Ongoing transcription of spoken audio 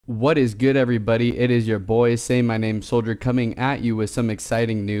What is good, everybody? It is your boy, Say My Name Soldier, coming at you with some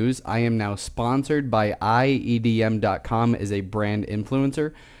exciting news. I am now sponsored by iEDM.com as a brand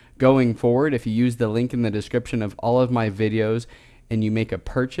influencer. Going forward, if you use the link in the description of all of my videos and you make a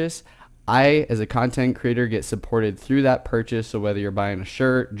purchase, I, as a content creator, get supported through that purchase. So whether you're buying a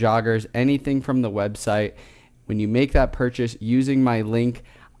shirt, joggers, anything from the website, when you make that purchase using my link,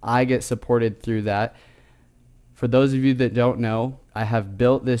 I get supported through that. For those of you that don't know, I have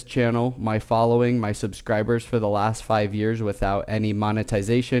built this channel, my following, my subscribers for the last 5 years without any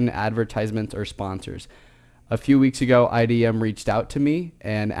monetization, advertisements, or sponsors. A few weeks ago, IDM reached out to me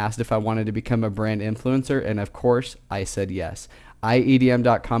and asked if I wanted to become a brand influencer, and of course, I said yes.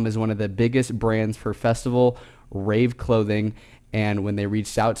 iEDM.com is one of the biggest brands for festival rave clothing, and when they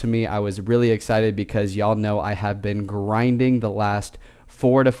reached out to me, I was really excited because y'all know I have been grinding the last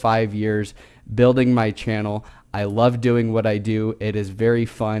 4 to 5 years building my channel. I love doing what I do. It is very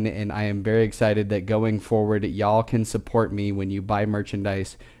fun, and I am very excited that going forward, y'all can support me when you buy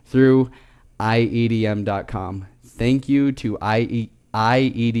merchandise through iEDM.com. Thank you to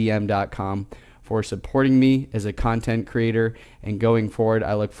iEDM.com for supporting me as a content creator, and going forward,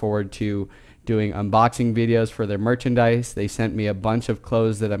 I look forward to doing unboxing videos for their merchandise. They sent me a bunch of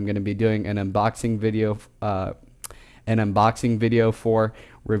clothes that I'm going to be doing an unboxing video for,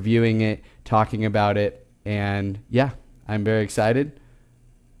 reviewing it, talking about it. And yeah, I'm very excited.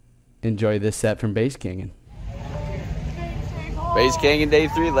 Enjoy this set from Bass Canyon. Bass Canyon Day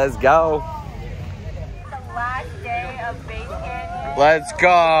 3, let's go. The last day of Bass Canyon. Let's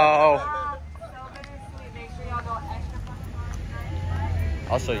go. Make sure y'all go extra fucking hard.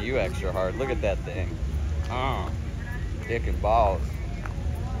 I'll show you extra hard. Look at that thing. Dick and balls.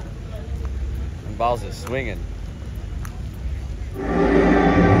 And balls is swinging.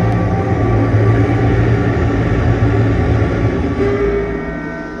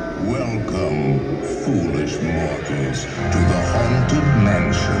 Foolish mortals, to the haunted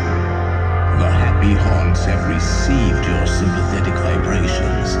mansion. The happy haunts have received your sympathetic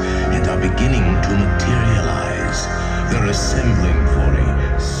vibrations and are beginning to materialize. They're assembling for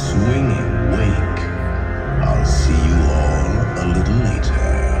a swinging wake. I'll see you all a little later.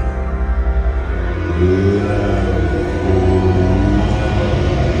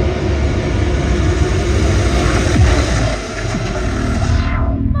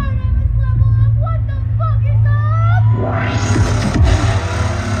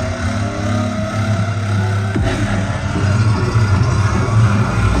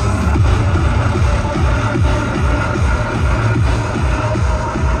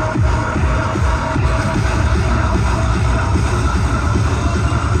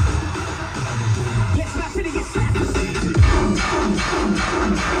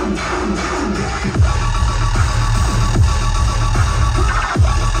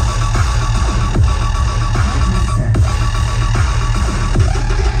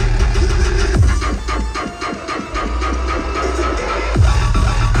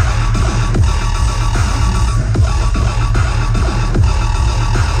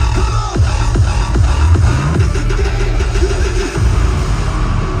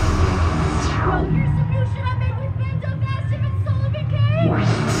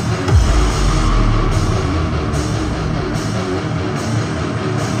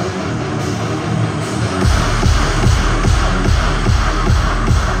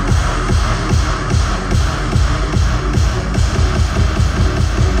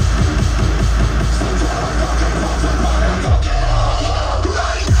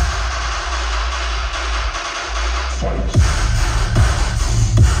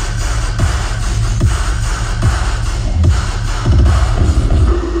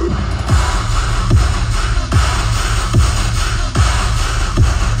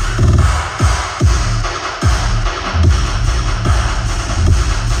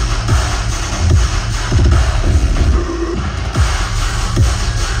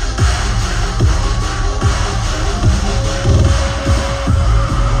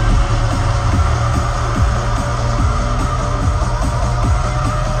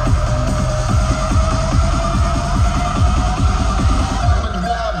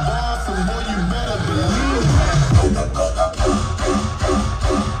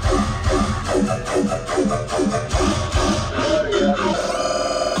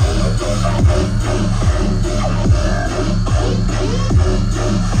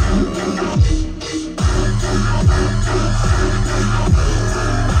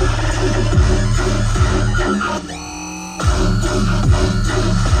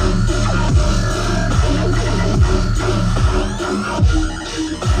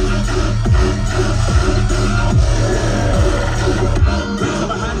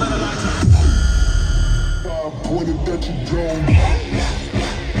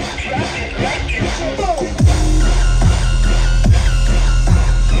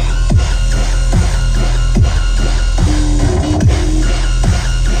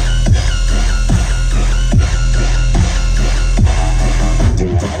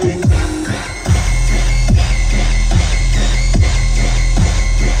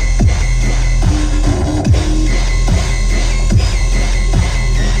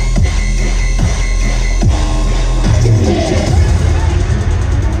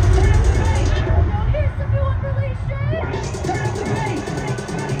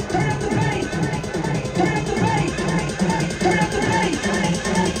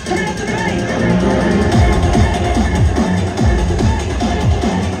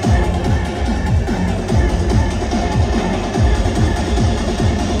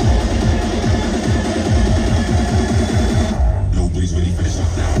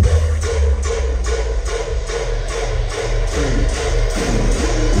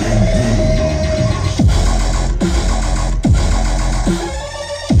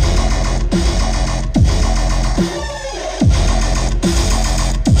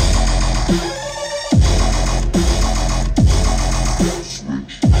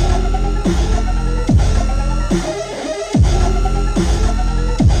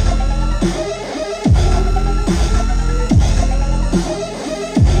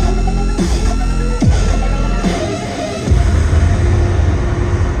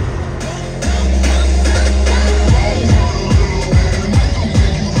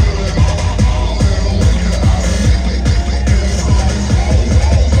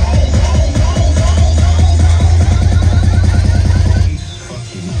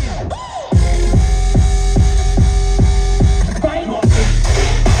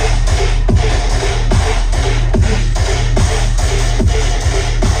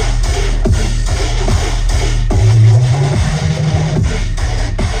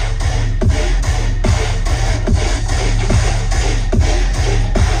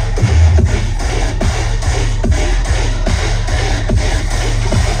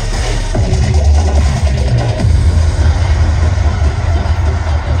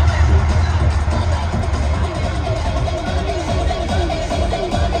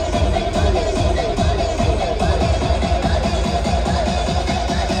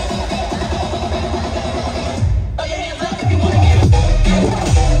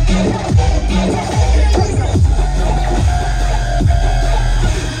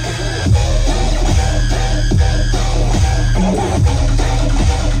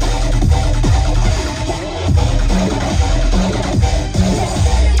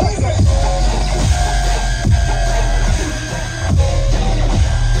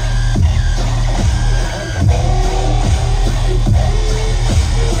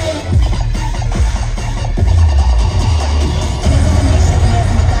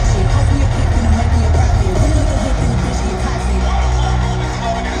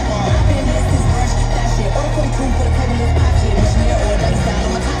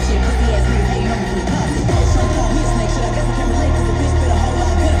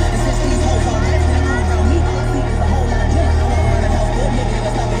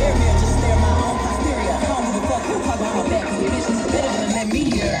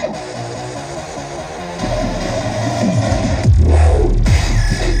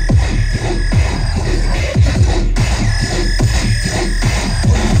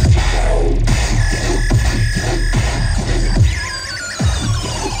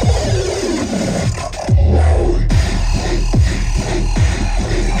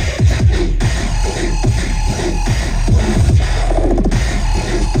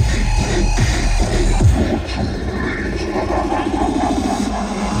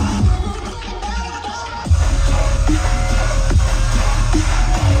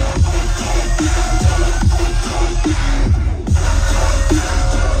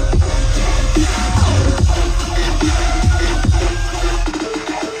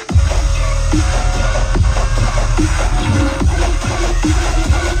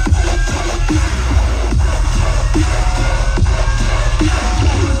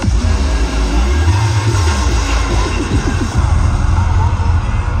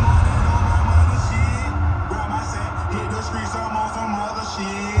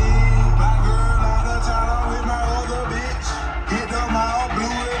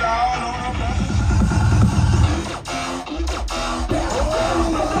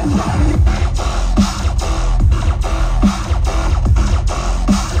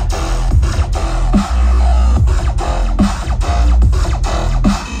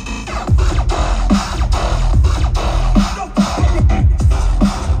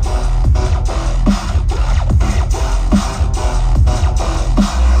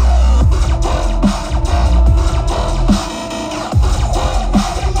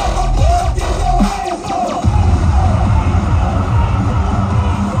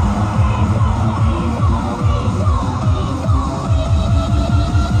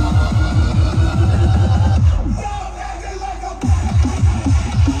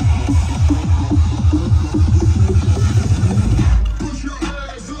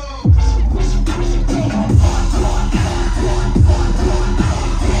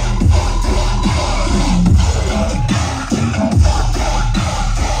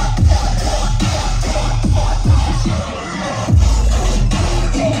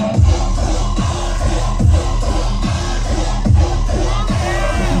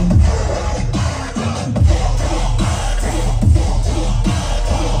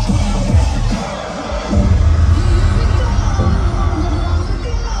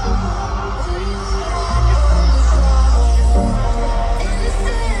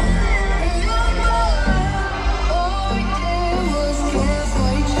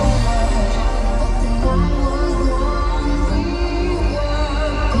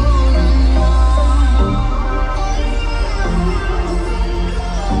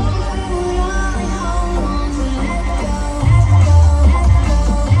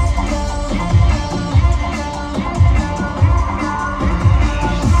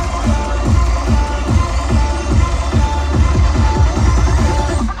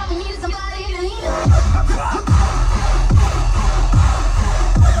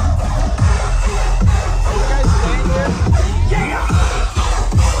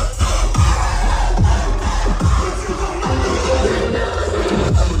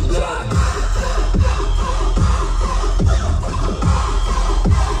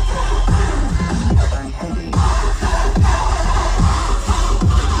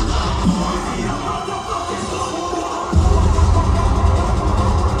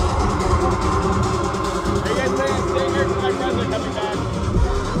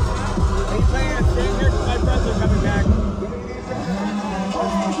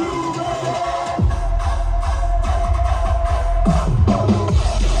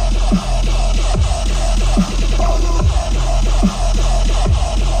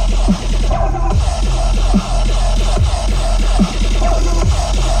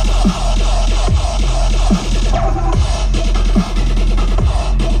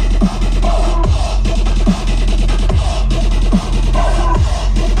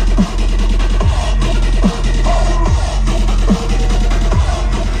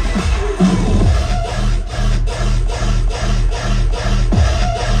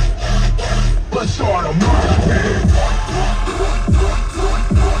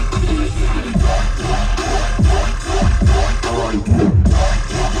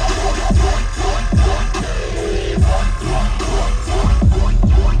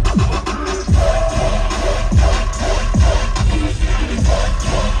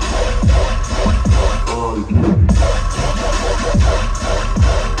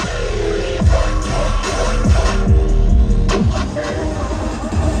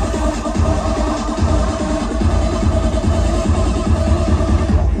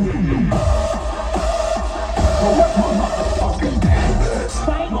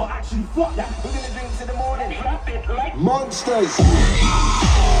 Monsters.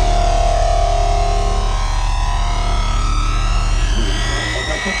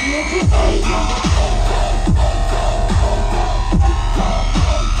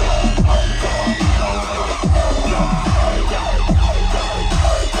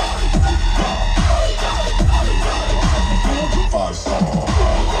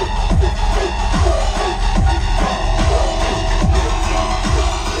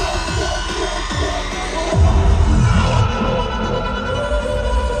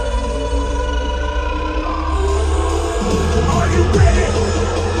 Are you ready?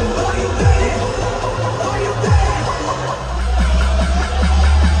 Are you ready? Are you ready?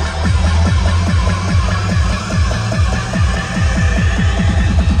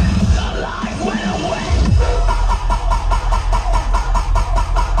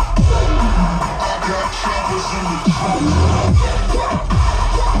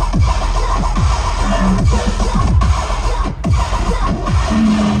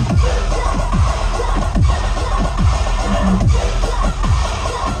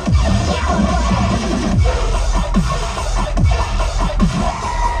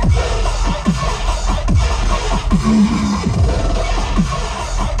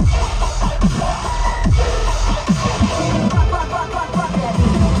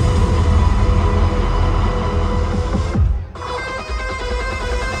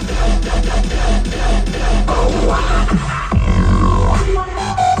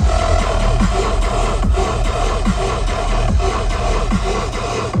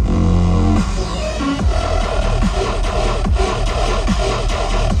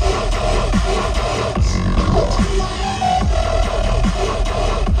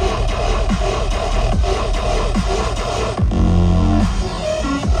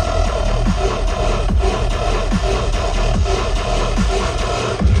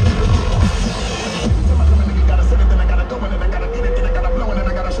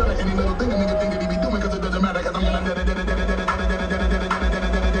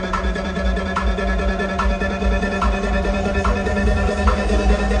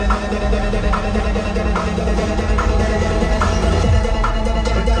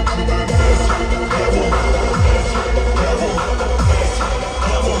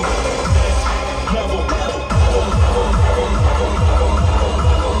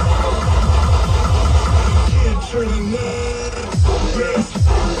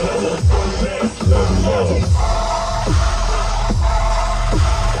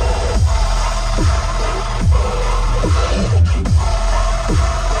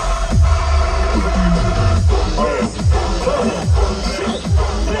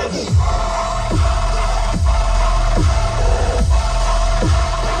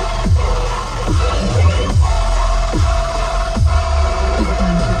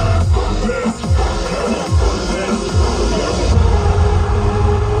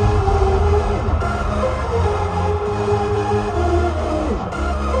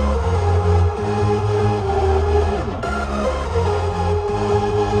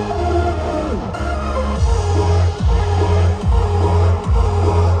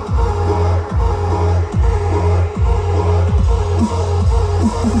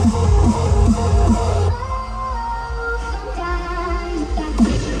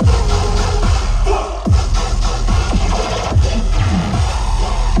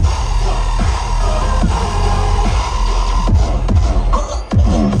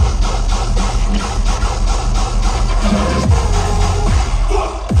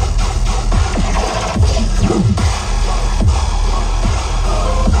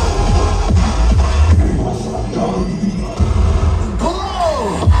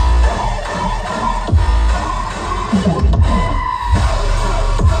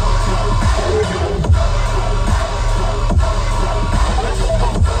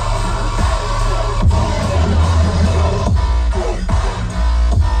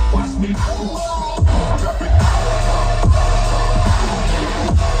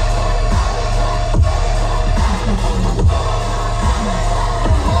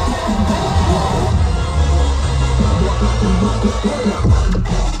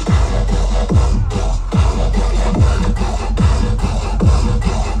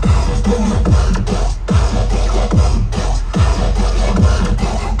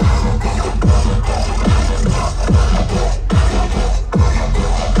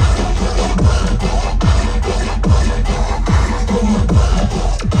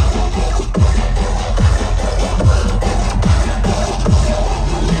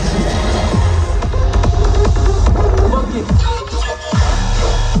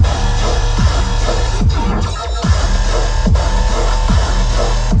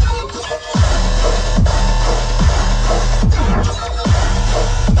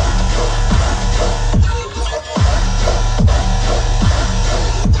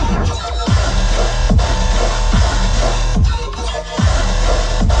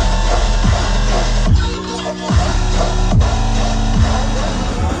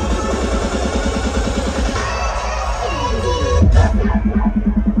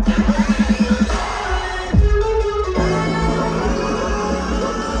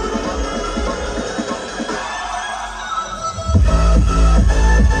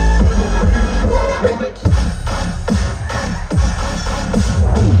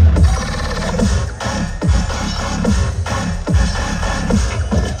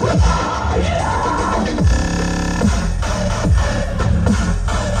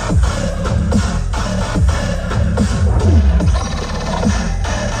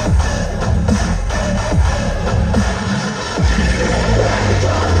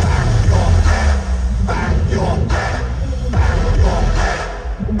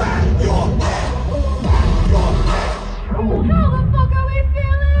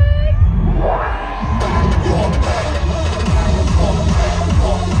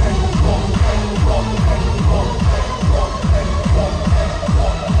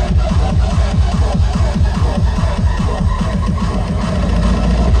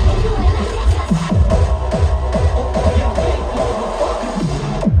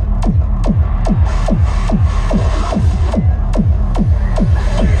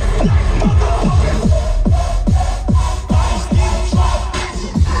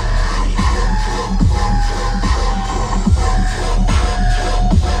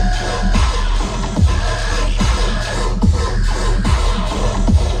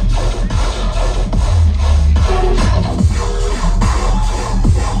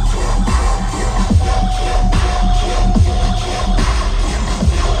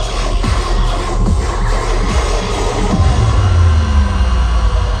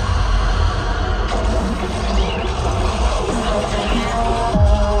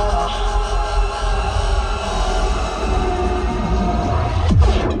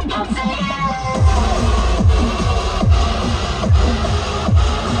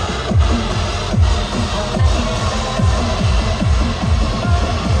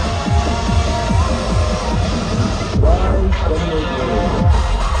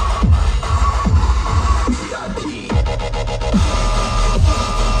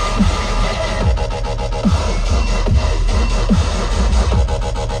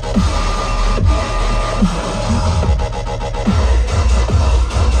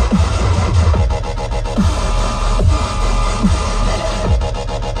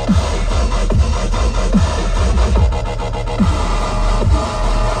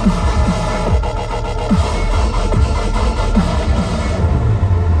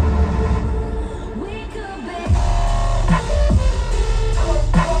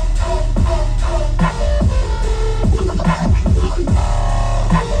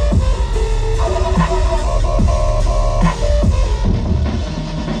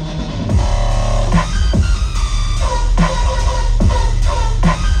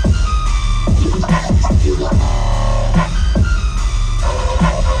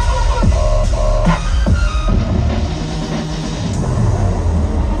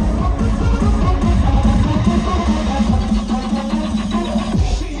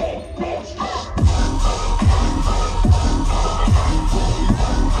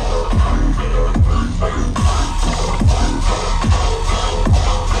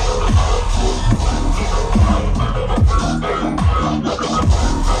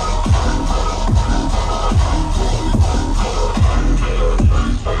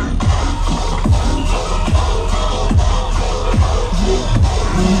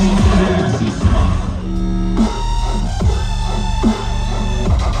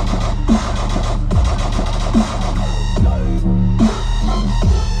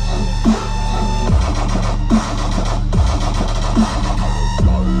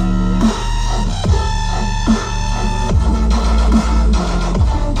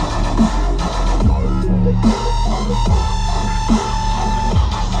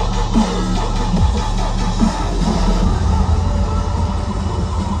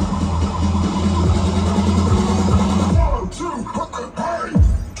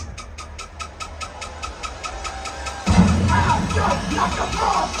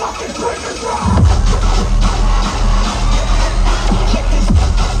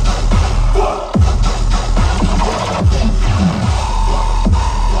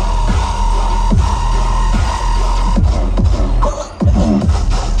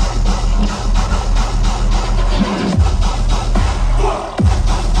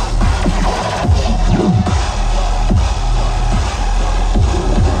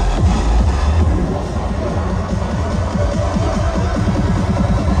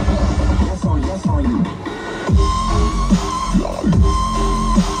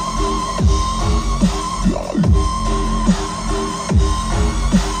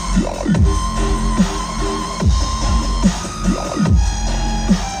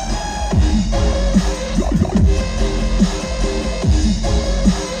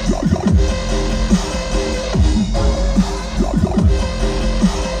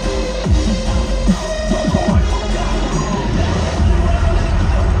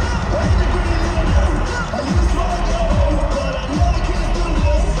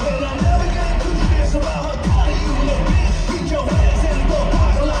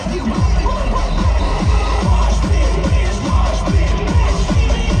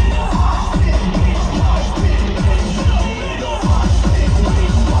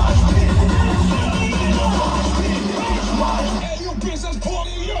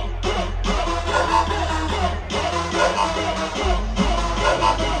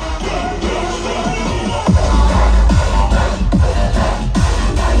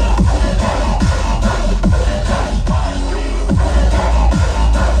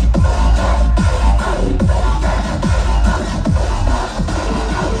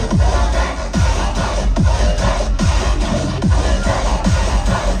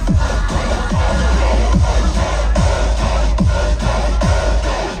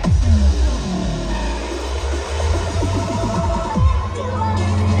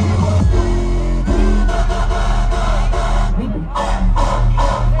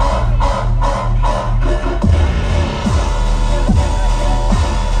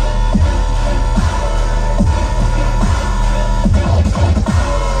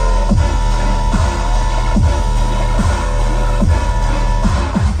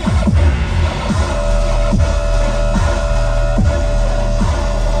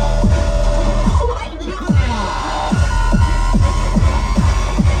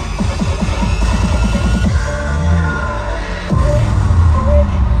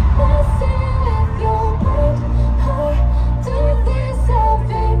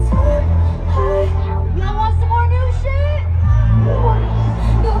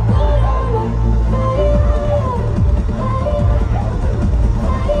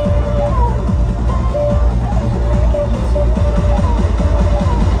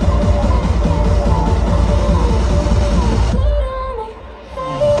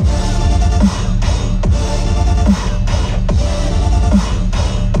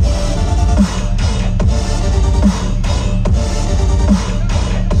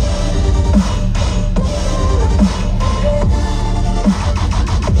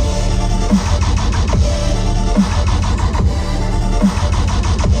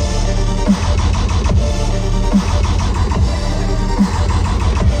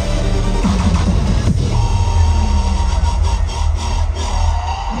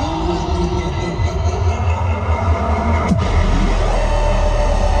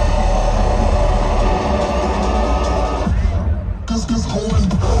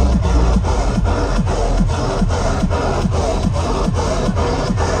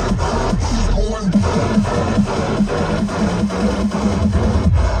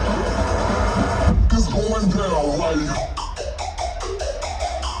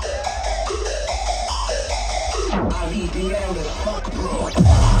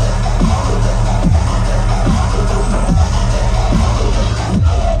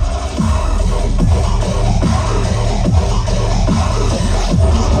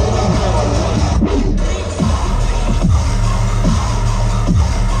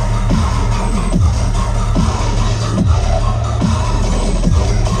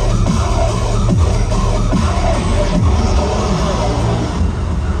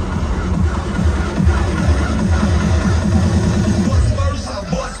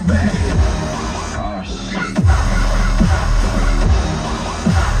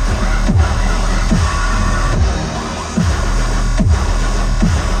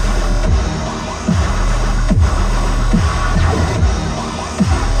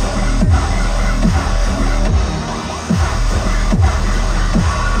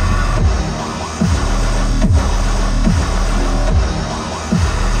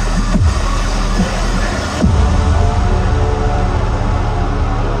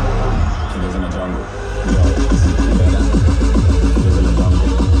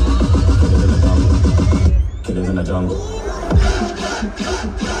 jungle.